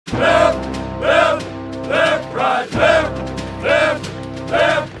left, left,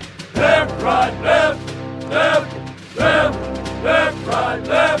 left, left, right, left, left, left, left, right,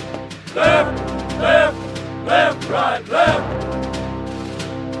 left, left, left, left, right, left.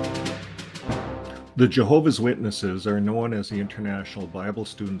 The Jehovah's Witnesses are known as the International Bible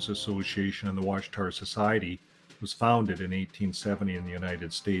Students Association, and the Watchtower Society was founded in 1870 in the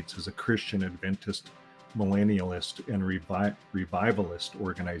United States as a Christian Adventist, millennialist, and revivalist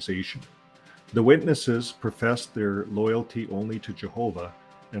organization. The Witnesses professed their loyalty only to Jehovah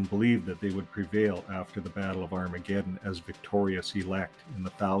and believed that they would prevail after the Battle of Armageddon as victorious elect in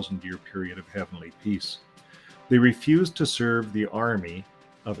the 1,000-year period of heavenly peace. They refused to serve the army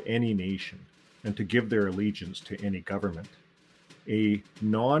of any nation and to give their allegiance to any government. A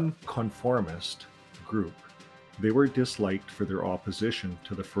non-conformist group, they were disliked for their opposition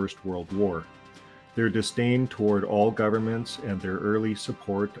to the First World War, their disdain toward all governments, and their early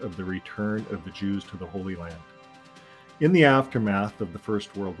support of the return of the Jews to the Holy Land. In the aftermath of the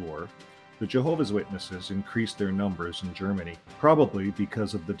First World War, the Jehovah's Witnesses increased their numbers in Germany, probably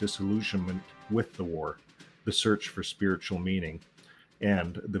because of the disillusionment with the war, the search for spiritual meaning,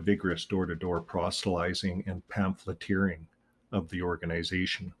 and the vigorous door-to-door proselytizing and pamphleteering of the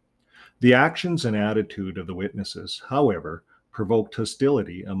organization. The actions and attitude of the Witnesses, however, provoked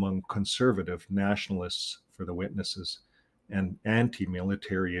hostility among conservative nationalists for the Witnesses and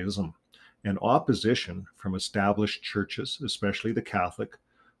anti-militarism, and opposition from established churches, especially the Catholic,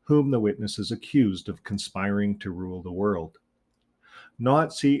 whom the Witnesses accused of conspiring to rule the world.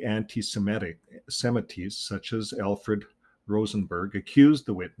 Nazi anti-Semites such as Alfred Rosenberg accused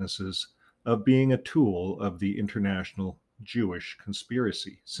the Witnesses of being a tool of the international Jewish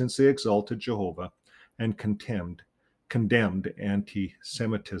conspiracy, since they exalted Jehovah and condemned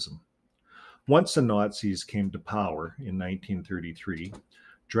anti-Semitism. Once the Nazis came to power in 1933,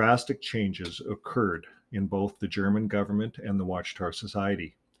 drastic changes occurred in both the German government and the Watchtower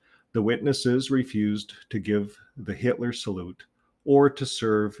Society. The Witnesses refused to give the Hitler salute or to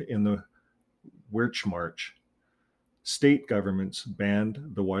serve in the Wehrmacht. State governments banned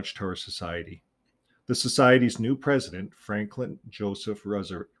the Watchtower Society. The Society's new president, Franklin Joseph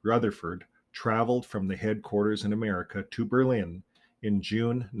Rutherford, traveled from the headquarters in America to Berlin in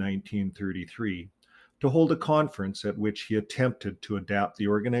June 1933 to hold a conference at which he attempted to adapt the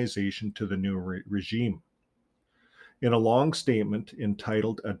organization to the new regime. In a long statement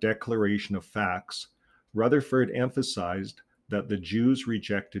entitled A Declaration of Facts, Rutherford emphasized that the Jews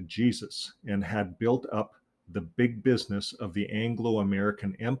rejected Jesus and had built up the big business of the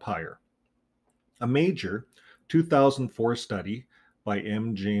Anglo-American Empire. A major 2004 study by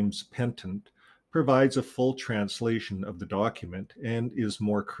M. James Penton provides a full translation of the document and is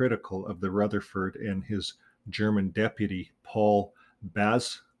more critical of the Rutherford and his German deputy Paul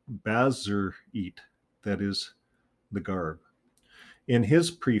Bazureit, that is, the Garb. In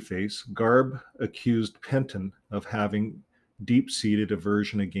his preface, Garb accused Penton of having deep-seated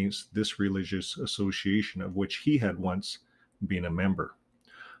aversion against this religious association of which he had once been a member.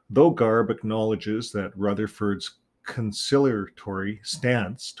 Though Garb acknowledges that Rutherford's conciliatory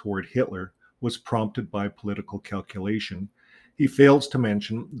stance toward Hitler was prompted by political calculation, he fails to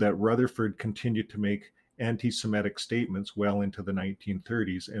mention that Rutherford continued to make anti-Semitic statements well into the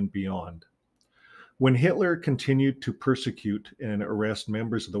 1930s and beyond. When Hitler continued to persecute and arrest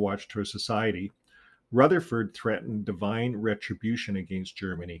members of the Watchtower Society, Rutherford threatened divine retribution against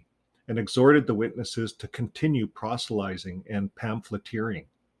Germany and exhorted the Witnesses to continue proselytizing and pamphleteering.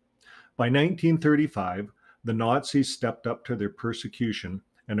 By 1935, the Nazis stepped up to their persecution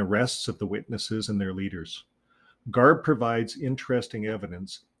and arrests of the Witnesses and their leaders. Garb provides interesting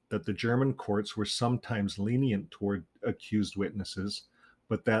evidence that the German courts were sometimes lenient toward accused witnesses,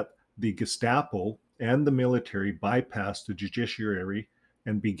 but that the Gestapo and the military bypassed the judiciary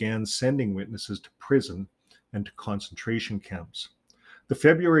and began sending witnesses to prison and to concentration camps. The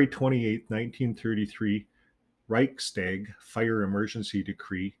February 28, 1933 Reichstag fire emergency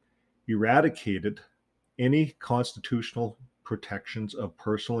decree eradicated any constitutional protections of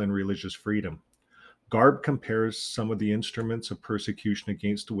personal and religious freedom. Garb compares some of the instruments of persecution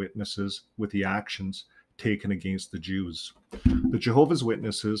against the Witnesses with the actions taken against the Jews. The Jehovah's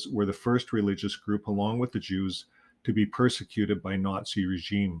Witnesses were the first religious group, along with the Jews, to be persecuted by Nazi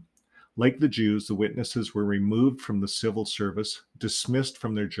regime. Like the Jews, the Witnesses were removed from the civil service, dismissed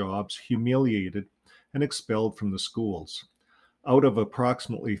from their jobs, humiliated, and expelled from the schools. Out of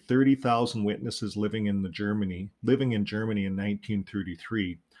approximately 30,000 witnesses living in Germany in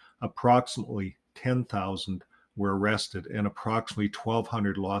 1933, approximately 10,000 were arrested and approximately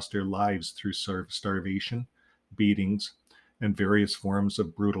 1,200 lost their lives through starvation, beatings, and various forms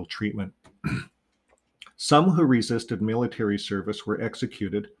of brutal treatment. Some who resisted military service were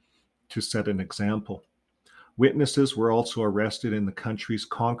executed to set an example. Witnesses were also arrested in the countries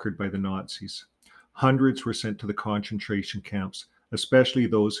conquered by the Nazis. Hundreds were sent to the concentration camps, especially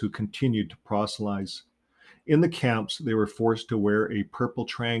those who continued to proselytize. In the camps, they were forced to wear a purple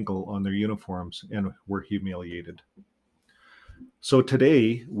triangle on their uniforms and were humiliated. So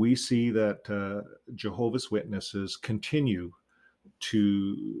today, we see that Jehovah's Witnesses continue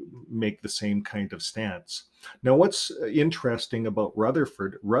to make the same kind of stance. Now, what's interesting about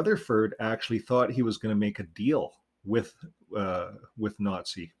Rutherford? Rutherford actually thought he was going to make a deal with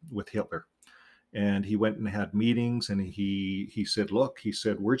Hitler, and he went and had meetings. And he said, "Look," he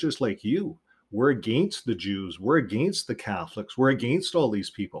said, "we're just like you. We're against the Jews. We're against the Catholics. We're against all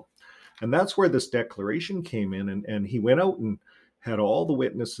these people." And that's where this declaration came in. And he went out and had all the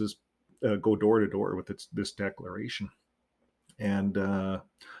witnesses go door to door with this declaration. And the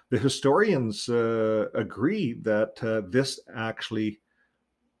historians agree that this actually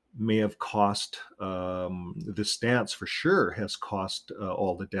may have cost, this stance for sure has cost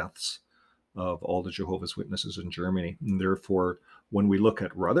all the deaths of all the Jehovah's Witnesses in Germany. And therefore, when we look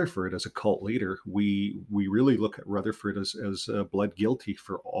at Rutherford as a cult leader, we really look at Rutherford as blood guilty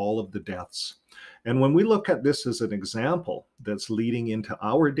for all of the deaths. And when we look at this as an example that's leading into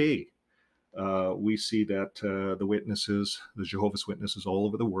our day, we see that the witnesses, the Jehovah's Witnesses all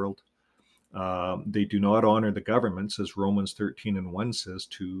over the world, they do not honor the governments, as Romans 13:1 says,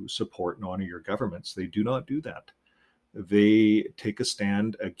 to support and honor your governments. They do not do that. They take a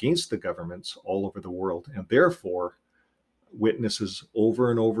stand against the governments all over the world, and therefore witnesses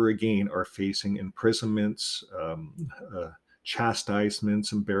over and over again are facing imprisonments,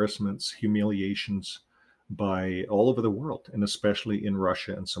 chastisements, embarrassments, humiliations by all over the world, and especially in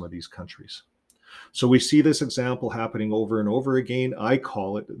Russia and some of these countries. So we see this example happening over and over again. I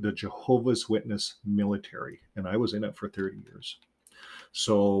call it the Jehovah's Witness military, and I was in it for 30 years.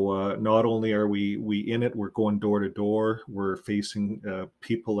 So not only are we in it, we're going door to door. We're facing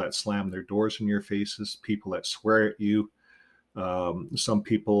people that slam their doors in your faces, people that swear at you. Some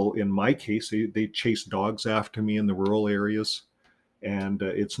people, in my case, they chase dogs after me in the rural areas. And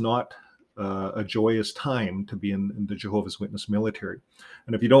it's not a joyous time to be in the Jehovah's Witness military.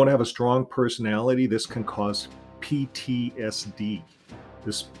 And if you don't have a strong personality, this can cause PTSD,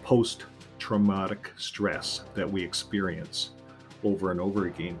 this post-traumatic stress that we experience over and over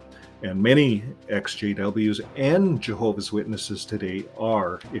again. And many ex-JWs and Jehovah's Witnesses today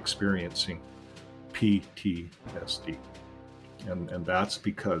are experiencing PTSD. And that's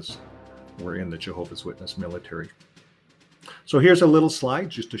because we're in the Jehovah's Witness military. So here's a little slide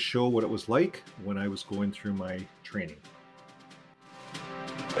just to show what it was like when I was going through my training.